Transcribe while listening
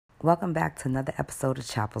Welcome back to another episode of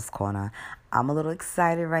Chapel's Corner. I'm a little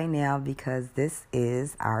excited right now because this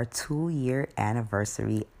is our 2-year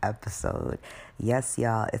anniversary episode. Yes,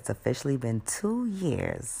 y'all, it's officially been 2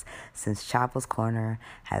 years since Chapel's Corner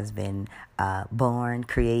has been born,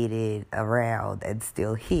 created, around, and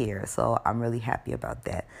still here. So I'm really happy about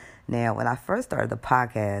that. Now, when I first started the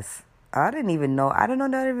podcast, I didn't know that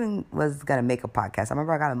I even was going to make a podcast. I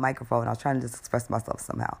remember I got a microphone and I was trying to just express myself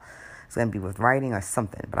somehow. It's going to be with writing or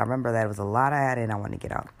something. But I remember that it was a lot I had and I wanted to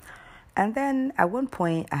get out. And then at one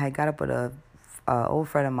point, I had got up with a old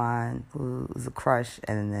friend of mine who was a crush.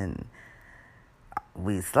 And then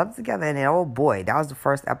we slept together. And then, oh boy, that was the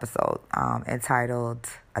first episode entitled,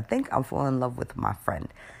 I think I'm Falling in Love with My Friend.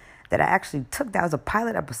 That I actually took. That was a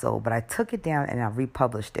pilot episode, but I took it down and I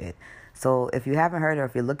republished it. So if you haven't heard it or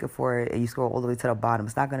if you're looking for it and you scroll all the way to the bottom,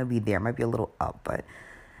 it's not going to be there. It might be a little up, but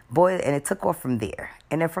boy, and it took off from there.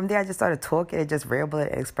 And then from there, I just started talking and just rambling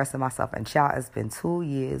and expressing myself. And child, it's been 2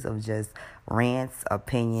 years of just rants,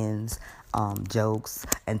 opinions, jokes,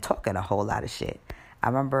 and talking a whole lot of shit. I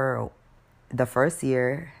remember the first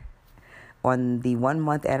year, on the 1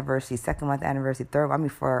 month anniversary, 2nd month anniversary,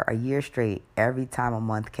 for a year straight, every time a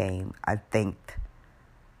month came, I thanked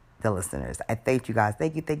the listeners. I thank you guys.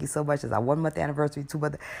 Thank you so much. It's our 1 month anniversary, 2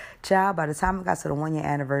 month. Child, by the time it got to the 1 year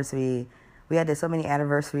anniversary, we had so many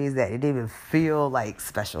anniversaries that it didn't even feel like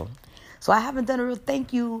special. So I haven't done a real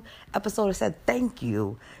thank you episode that said thank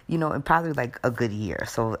you, in probably like a good year.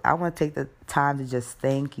 So I want to take the time to just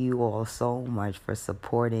thank you all so much for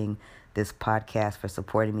supporting this podcast, for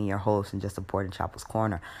supporting me, your host, and just supporting Chapel's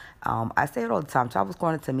Corner. I say it all the time. Chapel's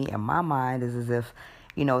Corner to me, in my mind, is as if,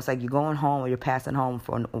 it's like you're going home or you're passing home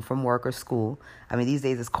from work or school. I mean, these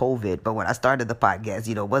days it's COVID, but when I started the podcast,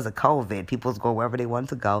 it wasn't COVID. People was going wherever they wanted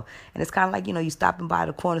to go. And it's kind of like, you stopping by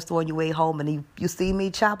the corner store on your way home and you see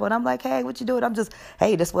me, Chapel, and I'm like, hey, what you doing? I'm just,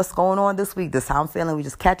 hey, this what's going on this week. This how I'm feeling. We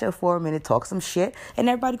just catch up for a minute, talk some shit, and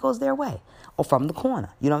everybody goes their way. Or from the corner,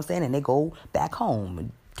 you know what I'm saying? And they go back home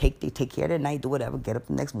and take care of their night, do whatever, get up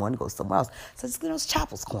the next morning, go somewhere else. So it's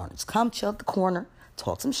Chapel's Corner. Just come chill at the corner,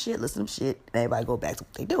 talk some shit, listen to some shit, and everybody go back to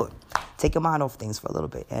what they doing. Take your mind off things for a little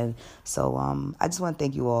bit. And so I just want to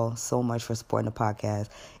thank you all so much for supporting the podcast.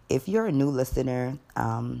 If you're a new listener,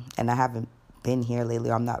 and I haven't been here lately,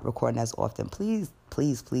 or I'm not recording as often, please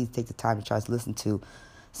take the time to try to listen to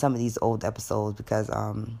some of these old episodes because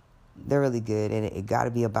they're really good. And it got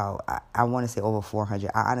to be about, I want to say over 400.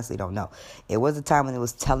 I honestly don't know. It was a time when it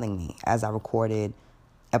was telling me as I recorded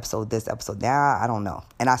episode this, episode now, I don't know.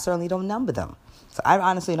 And I certainly don't number them. So I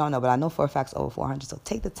honestly don't know, but I know for a fact it's over 400. So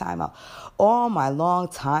take the time out. All my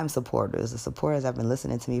long-time supporters, the supporters that have been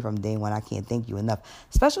listening to me from day one, I can't thank you enough.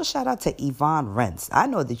 Special shout out to Yvonne Rentz. I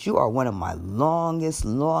know that you are one of my longest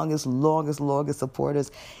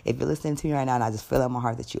supporters. If you're listening to me right now, and I just feel in my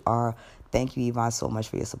heart that you are, thank you, Yvonne, so much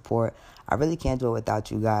for your support. I really can't do it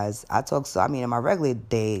without you guys. In my regular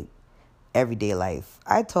day, everyday life,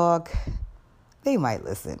 I talk, they might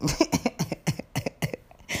listen.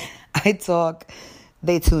 I talk,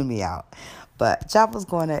 they tune me out. But Chapel's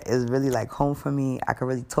Corner is really like home for me. I can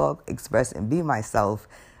really talk, express, and be myself.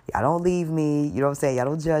 Y'all don't leave me, you know what I'm saying? Y'all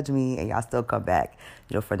don't judge me, and y'all still come back,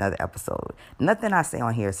 for another episode. Nothing I say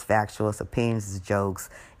on here is factual. It's opinions, it's jokes.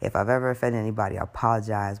 If I've ever offended anybody, I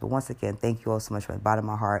apologize. But once again, thank you all so much from the bottom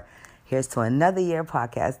of my heart. Here's to another year of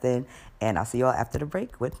podcasting, and I'll see you all after the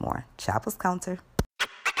break with more Chapel's Counter.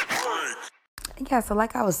 Yeah, so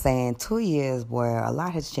like I was saying, 2 years, boy, a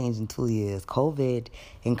lot has changed in 2 years. COVID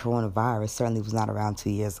and coronavirus certainly was not around 2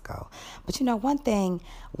 years ago. But one thing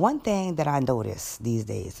that I notice these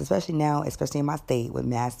days, especially now, especially in my state, with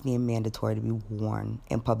masks being mandatory to be worn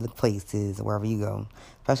in public places, wherever you go,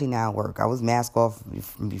 especially now at work. I was mask off,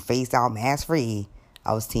 face out, mask free.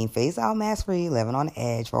 I was team face out, mask free, living on the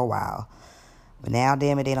edge for a while. But now,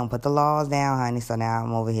 damn it, they don't put the laws down, honey. So now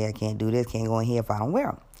I'm over here, can't do this, can't go in here if I don't wear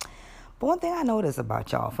them. But one thing I noticed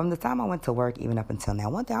about y'all, from the time I went to work even up until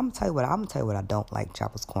now, one thing I'm gonna tell you what I don't like,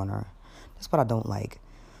 Chapel's Corner. That's what I don't like.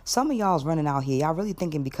 Some of y'all's running out here, y'all really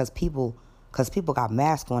thinking because people got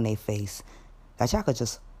masks on their face, that y'all could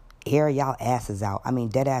just air y'all asses out. I mean,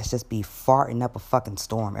 dead ass just be farting up a fucking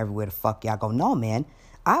storm everywhere the fuck y'all go. No, man.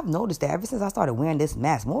 I've noticed that ever since I started wearing this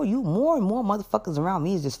mask, more and more motherfuckers around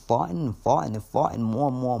me is just farting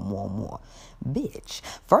more. Bitch.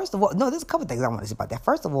 First of all, no, there's a couple things I want to say about that.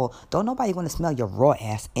 First of all, don't nobody want to smell your raw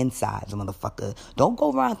ass insides, motherfucker. Don't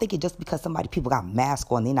go around thinking just because people got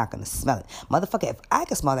masks on, they're not going to smell it. Motherfucker, if I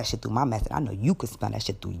can smell that shit through my mask, then I know you can smell that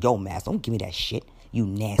shit through your mask. Don't give me that shit, you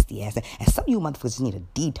nasty ass. And some of you motherfuckers just need a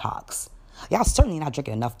detox. Y'all certainly not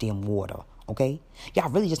drinking enough damn water, okay?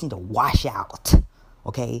 Y'all really just need to wash out.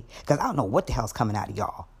 okay? Because I don't know what the hell's coming out of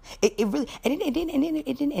y'all. It really,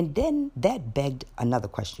 and then that begged another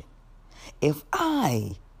question. If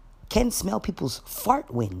I can smell people's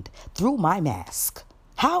fart wind through my mask,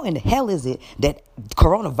 how in the hell is it that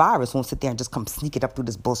coronavirus won't sit there and just come sneak it up through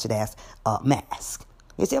this bullshit ass mask?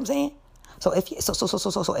 You see what I'm saying? So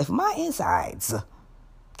if my insides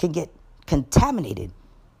can get contaminated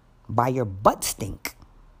by your butt stink,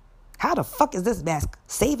 how the fuck is this mask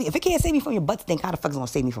saving? If it can't save me from your butt stink, how the fuck is it gonna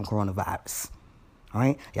save me from coronavirus? All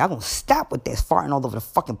right, y'all gonna stop with this farting all over the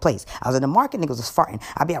fucking place. I was in the market, niggas was farting.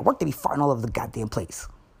 I be at work, they be farting all over the goddamn place.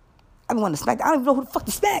 I be wanting to smack. I don't even know who the fuck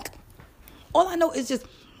to smack. All I know is just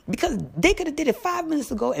because they could have did it 5 minutes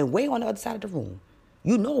ago and way on the other side of the room.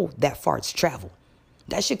 You know that farts travel.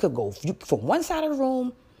 That shit could go from one side of the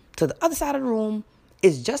room to the other side of the room.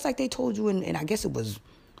 It's just like they told you, and I guess it was,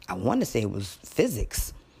 I want to say it was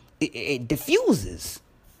physics. It diffuses.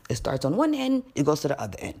 It starts on one end, it goes to the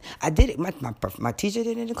other end. I did it. My teacher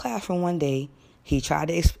did it in the classroom one day. He tried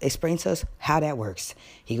to explain to us how that works.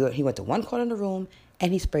 He went to one corner of the room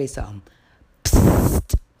and he sprayed something.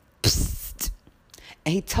 Psst, psst.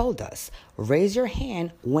 And he told us, raise your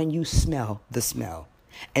hand when you smell the smell.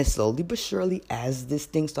 And slowly but surely, as this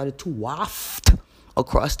thing started to waft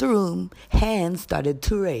across the room, hands started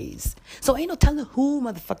to raise. So ain't no telling who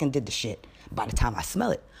motherfucking did the shit by the time I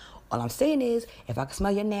smell it. All I'm saying is, if I can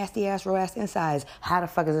smell your nasty ass, raw ass insides, how the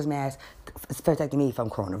fuck is this mask protecting me from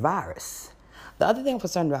coronavirus? The other thing I'm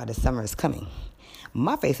concerned about is summer is coming.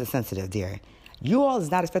 My face is sensitive, dear. You all is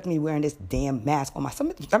not expecting me wearing this damn mask on my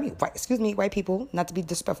stomach. I mean, excuse me, white people, not to be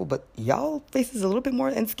disrespectful, but y'all face is a little bit more,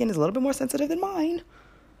 and skin is a little bit more sensitive than mine.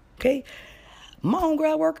 Okay? My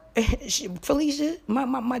homegirl at work, Felicia,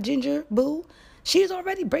 my ginger boo, she's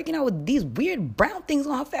already breaking out with these weird brown things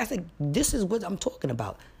on her face. Like, this is what I'm talking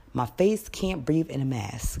about. My face can't breathe in a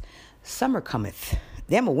mask. Summer cometh.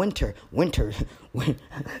 Damn a winter.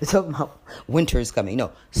 Talking about winter is coming.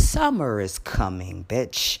 No, summer is coming,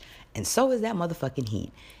 bitch. And so is that motherfucking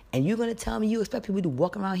heat. And you're going to tell me you expect people to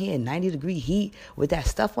walk around here in 90-degree heat with that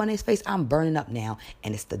stuff on their face? I'm burning up now,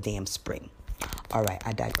 and it's the damn spring. All right,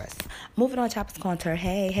 I digress. Moving on, Chapels Corner.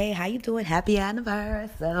 Hey, how you doing? Happy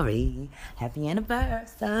anniversary. Happy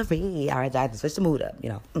anniversary. All right, I have to switch the mood up, you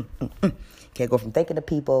know. Can't go from thinking of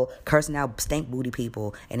people, cursing out stank booty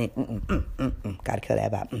people, and then gotta kill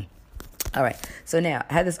that vibe. All right, so now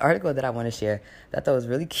I had this article that I want to share that I thought was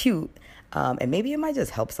really cute, and maybe it might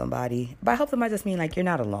just help somebody. By help, it might just mean like you're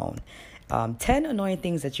not alone. 10 annoying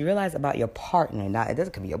things that you realize about your partner. Now, it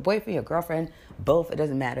doesn't could be your boyfriend, your girlfriend, both. It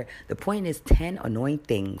doesn't matter. The point is 10 annoying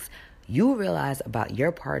things you realize about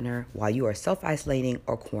your partner while you are self-isolating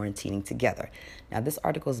or quarantining together. Now, this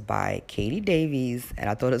article is by Katie Davies, and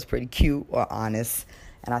I thought it was pretty cute or honest.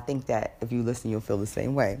 And I think that if you listen, you'll feel the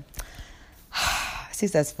same way. She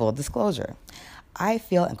says, full disclosure. I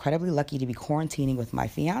feel incredibly lucky to be quarantining with my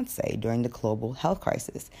fiance during the global health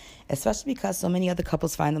crisis, especially because so many other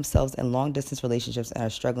couples find themselves in long-distance relationships and are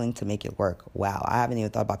struggling to make it work. Wow, I haven't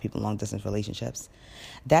even thought about people in long-distance relationships.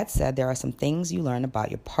 That said, there are some things you learn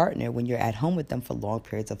about your partner when you're at home with them for long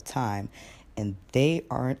periods of time, and they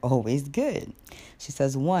aren't always good. She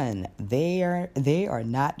says, 1, they are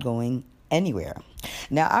not going anywhere.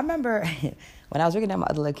 Now, I remember when I was working at my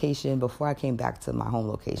other location before I came back to my home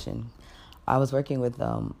location, I was working with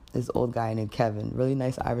this old guy named Kevin, really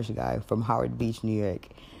nice Irish guy from Howard Beach, New York.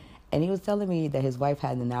 And he was telling me that his wife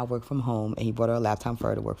had to now work from home, and he bought her a laptop for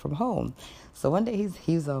her to work from home. So one day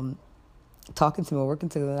he's talking to me, working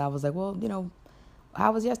together, and I was like, well, you know,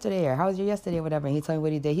 how was yesterday, or how was your yesterday, or whatever. And he told me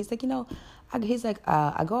what he did. He's like, you know,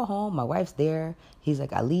 I go home, my wife's there. He's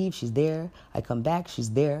like, I leave, she's there. I come back,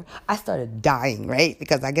 she's there. I started dying, right?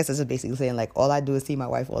 Because I guess it's just basically saying, like, all I do is see my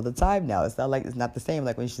wife all the time now. It's not the same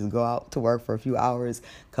like when she's go out to work for a few hours,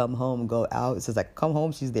 come home, go out. It's just like, come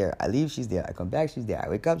home, she's there. I leave, she's there. I come back, she's there. I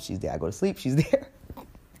wake up, she's there. I go to sleep, she's there.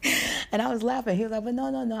 And I was laughing. He was like, but no,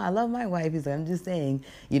 I love my wife. He's like, I'm just saying,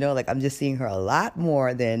 you know, like, I'm just seeing her a lot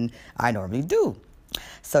more than I normally do.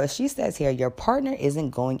 So she says here, your partner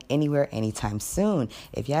isn't going anywhere anytime soon.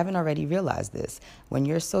 If you haven't already realized this, when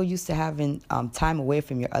you're so used to having time away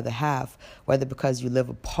from your other half, whether because you live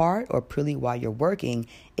apart or purely while you're working,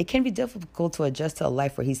 it can be difficult to adjust to a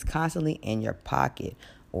life where he's constantly in your pocket,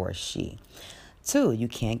 or she. 2, you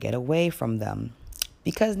can't get away from them.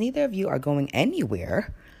 Because neither of you are going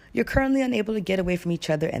anywhere, you're currently unable to get away from each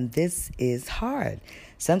other, and this is hard.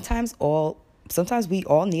 Sometimes we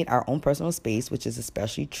all need our own personal space, which is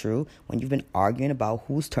especially true when you've been arguing about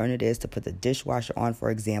whose turn it is to put the dishwasher on, for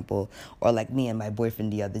example, or like me and my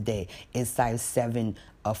boyfriend the other day, is size 7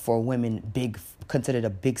 for women considered a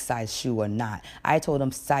big size shoe or not. I told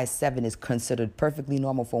him size 7 is considered perfectly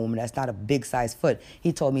normal for a woman. That's not a big size foot.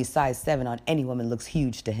 He told me size 7 on any woman looks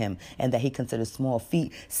huge to him, and that he considers small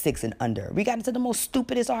feet 6 and under. We got into the most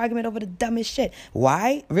stupidest argument over the dumbest shit.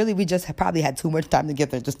 Why? Really, we just probably had too much time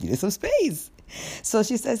together and just needed some space. So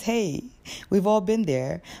she says, hey, we've all been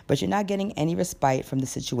there, but you're not getting any respite from the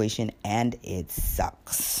situation, and it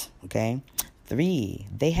sucks. Okay? 3,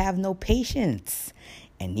 they have no patience.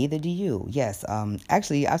 And neither do you. Yes,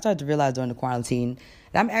 actually, I started to realize during the quarantine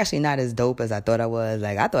that I'm actually not as dope as I thought I was.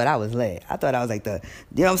 Like, I thought I was lit. I thought I was like you know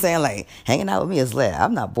what I'm saying? Like, hanging out with me is lit.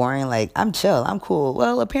 I'm not boring. Like, I'm chill. I'm cool.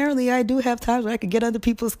 Well, apparently I do have times where I could get under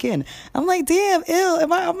people's skin. I'm like, damn,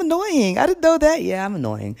 I'm annoying. I didn't know that. Yeah, I'm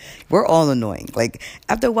annoying. We're all annoying. Like,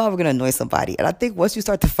 after a while, we're going to annoy somebody. And I think once you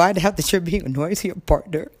start to find out that you're being annoying to your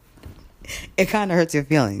partner, it kind of hurts your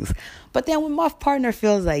feelings. But then when my partner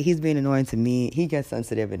feels like he's being annoying to me, he gets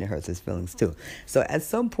sensitive and it hurts his feelings too. So at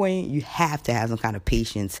some point, you have to have some kind of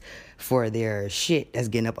patience for their shit that's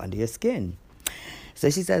getting up under your skin. So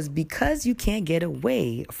she says, because you can't get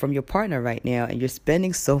away from your partner right now and you're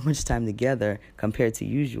spending so much time together compared to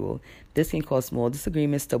usual, this can cause small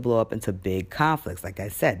disagreements to blow up into big conflicts. Like I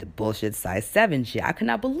said, the bullshit size 7 shit. I could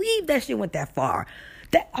not believe that shit went that far.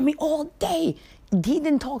 All day. He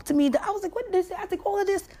didn't talk to me. I was like, what is this? I think all of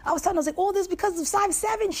this. I was all this because of size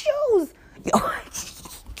 7 shoes.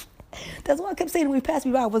 That's what I kept saying when he passed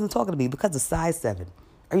me by. I wasn't talking to me because of size 7.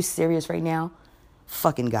 Are you serious right now?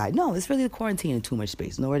 Fucking guy. No, it's really the quarantine and too much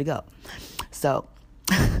space. Nowhere to go. So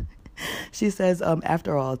she says,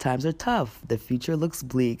 after all, times are tough. The future looks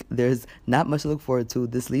bleak. There's not much to look forward to.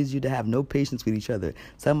 This leads you to have no patience with each other.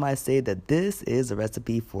 Some might say that this is a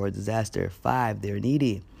recipe for disaster. 5, they're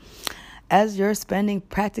needy. As you're spending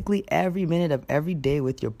practically every minute of every day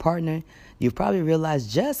with your partner, you've probably realized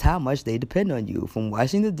just how much they depend on you. From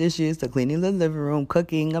washing the dishes to cleaning the living room,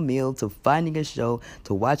 cooking a meal, to finding a show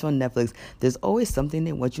to watch on Netflix, there's always something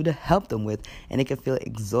they want you to help them with, and it can feel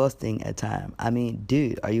exhausting at times. I mean,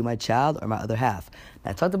 dude, are you my child or my other half?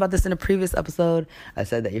 I talked about this in a previous episode. I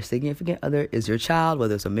said that your significant other is your child,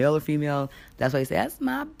 whether it's a male or female. That's why you say, that's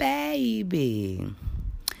my baby.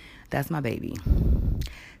 That's my baby.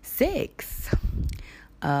 6,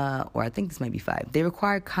 or I think this might be 5. They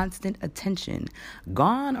require constant attention.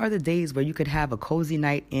 Gone are the days where you could have a cozy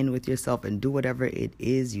night in with yourself and do whatever it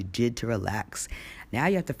is you did to relax. Now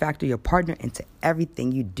you have to factor your partner into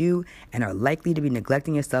everything you do and are likely to be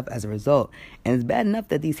neglecting yourself as a result. And it's bad enough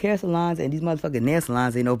that these hair salons and these motherfucking nail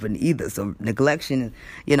salons ain't open either. So neglection,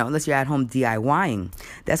 unless you're at home DIYing.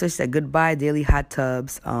 That's what she said. Goodbye daily hot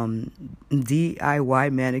tubs,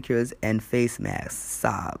 DIY manicures, and face masks.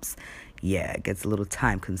 Sobs. Yeah, it gets a little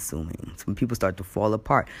time consuming. So when people start to fall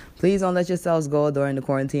apart. Please don't let yourselves go during the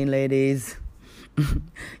quarantine, ladies.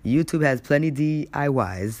 YouTube has plenty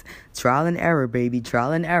DIYs. Trial and error, baby.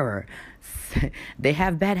 Trial and error. They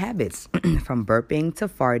have bad habits. From burping to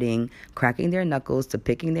farting, cracking their knuckles to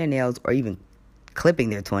picking their nails, or even clipping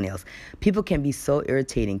their toenails. People can be so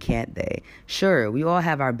irritating, can't they? Sure, we all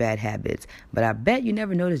have our bad habits, but I bet you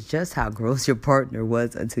never noticed just how gross your partner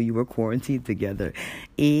was until you were quarantined together.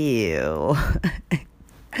 Ew.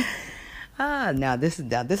 Now this is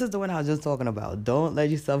the one I was just talking about. Don't let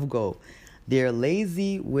yourself go. They're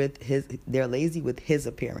lazy with his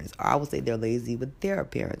appearance. Or I would say they're lazy with their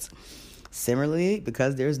appearance. Similarly,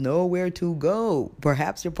 because there's nowhere to go,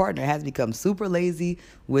 perhaps your partner has become super lazy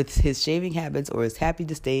with his shaving habits or is happy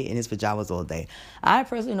to stay in his pajamas all day. I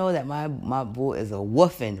personally know that my boo is a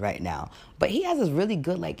woofing right now, but he has this really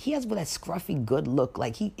good, he has that scruffy good look.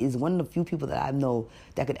 Like, he is one of the few people that I know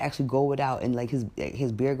that could actually go without, and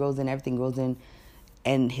his beard grows in, everything grows in,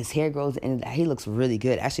 and his hair grows in. He looks really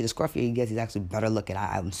good. Actually, the scruffier he gets, he's actually better looking.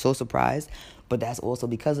 I'm so surprised. But that's also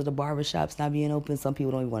because of the barbershops not being open. Some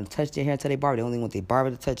people don't even want to touch their hair until they barber. They only want their barber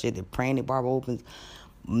to touch it. They're praying their barber opens.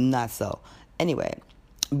 Not so. Anyway,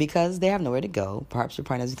 because they have nowhere to go, perhaps your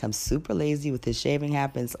partner has become super lazy with his shaving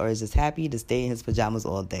habits or is just happy to stay in his pajamas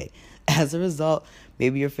all day. As a result,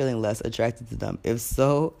 maybe you're feeling less attracted to them. If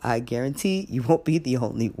so, I guarantee you won't be the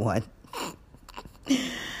only one.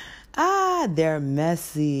 They're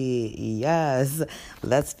messy. Yes.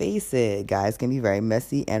 Let's face it. Guys can be very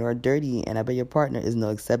messy and or dirty, and I bet your partner is no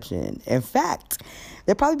exception. In fact,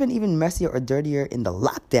 they've probably been even messier or dirtier in the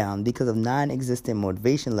lockdown because of non-existent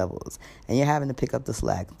motivation levels, and you're having to pick up the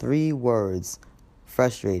slack. 3 words.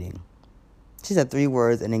 Frustrating. She said 3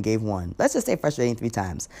 words and then gave 1. Let's just say frustrating 3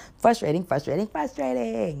 times. Frustrating, frustrating,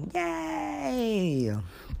 frustrating. Yay!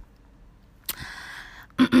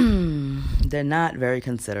 They're not very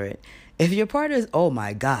considerate. If your partner is, oh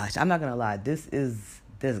my gosh, I'm not going to lie, this is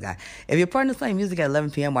This guy. If your partner's playing music at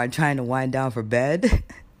 11 p.m. while trying to wind down for bed,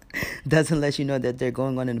 doesn't let you know that they're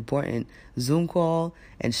going on an important Zoom call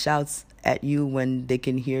and shouts at you when they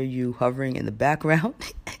can hear you hovering in the background,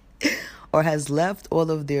 or has left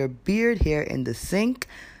all of their beard hair in the sink,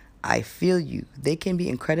 I feel you. They can be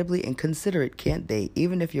incredibly inconsiderate, can't they?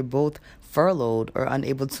 Even if you're both furloughed or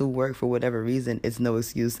unable to work for whatever reason, it's no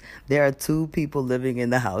excuse. There are 2 people living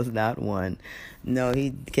in the house, not 1. No,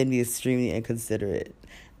 he can be extremely inconsiderate.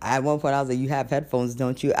 At one point, I was like, you have headphones,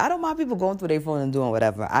 don't you? I don't mind people going through their phone and doing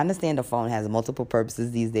whatever. I understand the phone has multiple purposes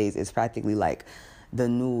these days. It's practically like the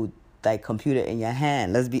new computer in your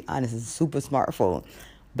hand. Let's be honest, it's a super smartphone.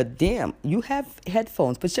 But damn, you have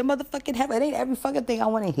headphones. Put your motherfucking headphones. It ain't every fucking thing I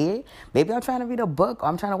want to hear. Maybe I'm trying to read a book or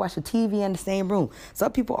I'm trying to watch a TV in the same room.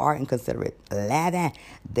 Some people are inconsiderate.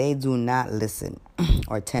 They do not listen.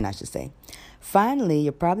 Or 10, I should say. Finally,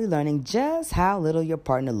 you're probably learning just how little your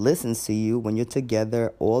partner listens to you when you're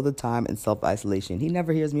together all the time in self-isolation. He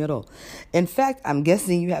never hears me at all. In fact, I'm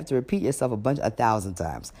guessing you have to repeat yourself 1,000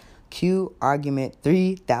 times. Cue argument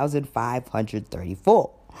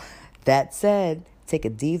 3,534. That said, take a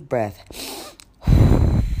deep breath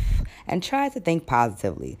and try to think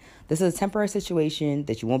positively. This is a temporary situation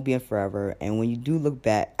that you won't be in forever, and when you do look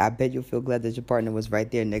back, I bet you'll feel glad that your partner was right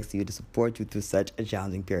there next to you to support you through such a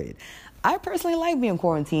challenging period. I personally like being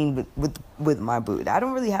quarantined with my boo. I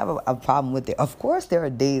don't really have a problem with it. Of course, there are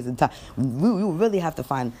days and times you really have to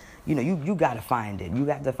find, you got to find it. You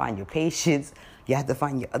have to find your patience. You have to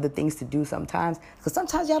find your other things to do sometimes. Because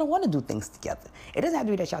sometimes y'all don't want to do things together. It doesn't have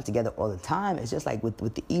to be that y'all together all the time. It's just like with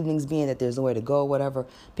the evenings being that there's nowhere to go, whatever.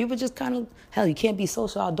 People just kind of, hell, you can't be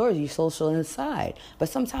social outdoors. You're social inside. But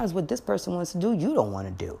sometimes what this person wants to do, you don't want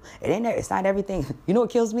to do. It's not everything. You know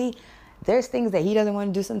what kills me? There's things that he doesn't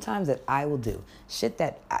want to do sometimes that I will do. Shit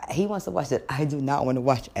that he wants to watch that I do not want to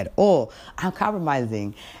watch at all. I'm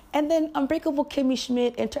compromising. And then Unbreakable Kimmy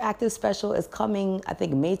Schmidt Interactive Special is coming, I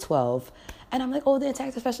think, May 12th. And I'm like, oh, the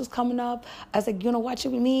Interactive Special's coming up. I was like, you want to watch it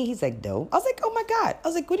with me? He's like, no. I was like, oh, my God. I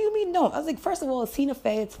was like, what do you mean no? I was like, first of all, it's Tina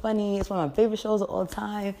Fey. It's funny. It's one of my favorite shows of all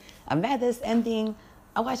time. I'm mad that it's ending.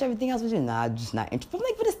 I watch everything else with you. Nah, I'm just not interested. I'm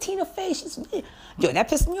like, but it's Tina Fey. That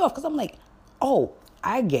pissed me off because I'm like, oh,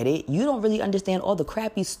 I get it. You don't really understand all the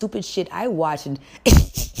crappy, stupid shit I watch and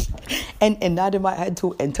nodded my head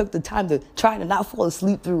to and took the time to try to not fall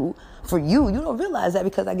asleep through for you. You don't realize that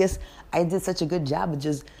because I guess I did such a good job of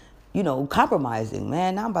just, compromising,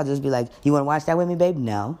 man. Now I'm about to just be like, you want to watch that with me, babe?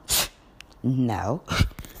 No. No.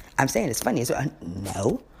 I'm saying it's funny.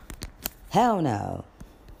 No. Hell no.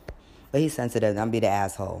 But he's sensitive. I'm be the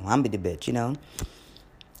asshole. I'm be the bitch,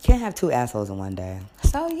 Can't have 2 assholes in one day.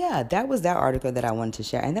 So, yeah, that was that article that I wanted to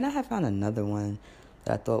share. And then I have found another one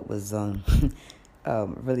that I thought was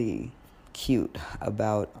really cute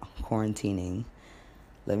about quarantining.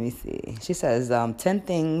 Let me see. She says, 10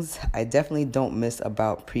 things I definitely don't miss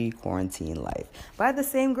about pre-quarantine life. By the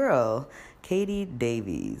same girl, Katie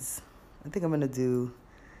Davies. I think I'm going to do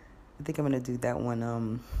that one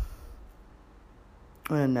on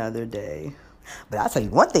another day. But I'll tell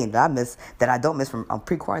you one thing that I don't miss from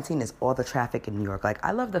pre-quarantine is all the traffic in New York. Like,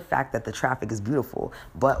 I love the fact that the traffic is beautiful.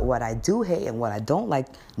 But what I do hate and what I don't like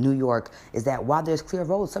New York is that while there's clear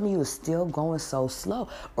roads, some of you are still going so slow.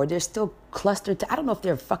 Or they're still clustered. I don't know if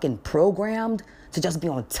they're fucking programmed to just be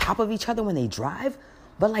on top of each other when they drive.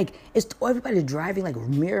 But, like, it's everybody driving, like,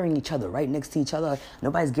 mirroring each other, right next to each other.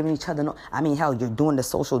 Nobody's giving each other hell, you're doing the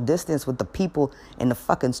social distance with the people in the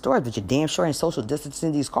fucking stores, but you're damn sure in social distance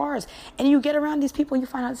in these cars. And you get around these people and you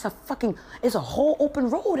find out it's a whole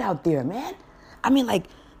open road out there, man. The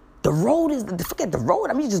road is, forget the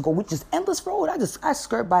road. You just go with just endless road. I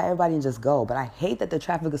skirt by everybody and just go. But I hate that the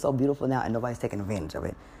traffic is so beautiful now and nobody's taking advantage of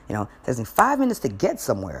it. It takes me 5 minutes to get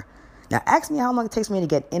somewhere. Now, ask me how long it takes me to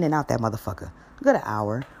get in and out that motherfucker. A good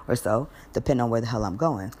hour or so, depending on where the hell I'm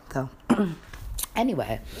going. So,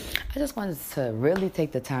 anyway, I just wanted to really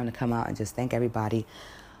take the time to come out and just thank everybody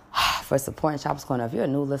for supporting Chapel's Corner. If you're a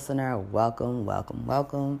new listener, welcome, welcome,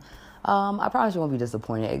 welcome. I promise you won't be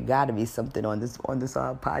disappointed. It got to be something on this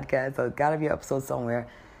podcast. So it got to be an episode somewhere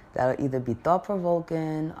that'll either be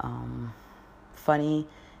thought-provoking, funny,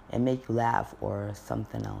 and make you laugh, or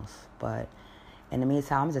something else. But in the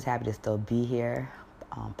meantime, I'm just happy to still be here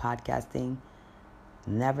podcasting.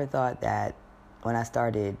 Never thought that when I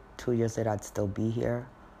started 2 years later, I'd still be here.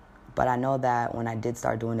 But I know that when I did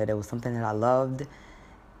start doing it was something that I loved.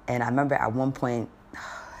 And I remember at one point,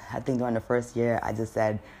 I think during the first year, I just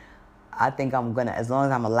said, I think I'm going to, as long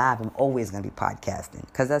as I'm alive, I'm always going to be podcasting.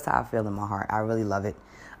 Because that's how I feel in my heart. I really love it.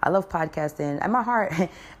 I love podcasting. At my heart,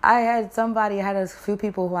 I had a few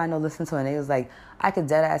people who I know listen to it, and they was like, I could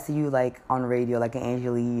dead ass see you like on radio, like an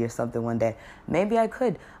Angela Yee or something one day. Maybe I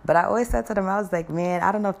could, but I always said to them, I was like, man,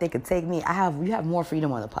 I don't know if they could take me. You have more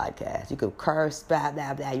freedom on the podcast. You could curse, blah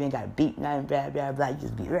blah blah. You ain't got to beat nothing, blah blah blah. You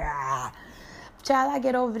just be rah. Child, I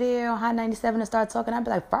get over there on Hot 97 and start talking. I'd be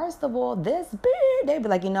like, first of all, this bitch. They'd be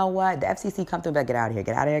like, you know what? The FCC come through, but get out of here,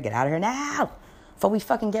 get out of here, get out of here now. Before we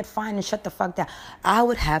fucking get fined and shut the fuck down. I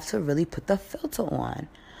would have to really put the filter on.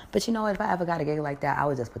 But you know, if I ever got a gig like that, I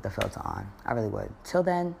would just put the filter on. I really would. Till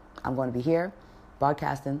then, I'm going to be here,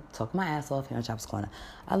 broadcasting, talking my ass off here on Chapel's Corner.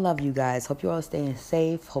 I love you guys. Hope you're all staying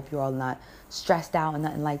safe. Hope you're all not stressed out and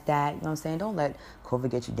nothing like that. You know what I'm saying? Don't let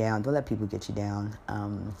COVID get you down. Don't let people get you down.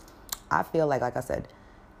 I feel like I said,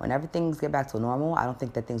 whenever things get back to normal, I don't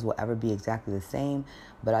think that things will ever be exactly the same.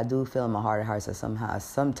 But I do feel in my heart of hearts that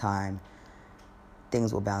sometime,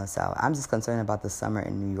 things will balance out. I'm just concerned about the summer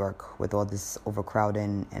in New York with all this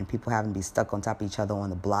overcrowding and people having to be stuck on top of each other on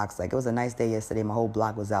the blocks. Like, it was a nice day yesterday. My whole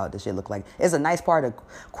block was out. This shit looked like... It's a nice part of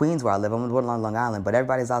Queens where I live. I'm on Long Island. But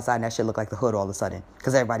everybody's outside and that shit looked like the hood all of a sudden.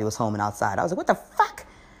 Because everybody was home and outside. I was like, what the fuck?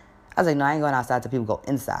 I was like, no, I ain't going outside till people go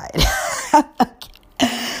inside.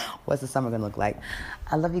 What's the summer going to look like?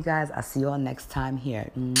 I love you guys. I'll see you all next time here.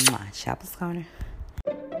 Mwah. Chapel's Corner.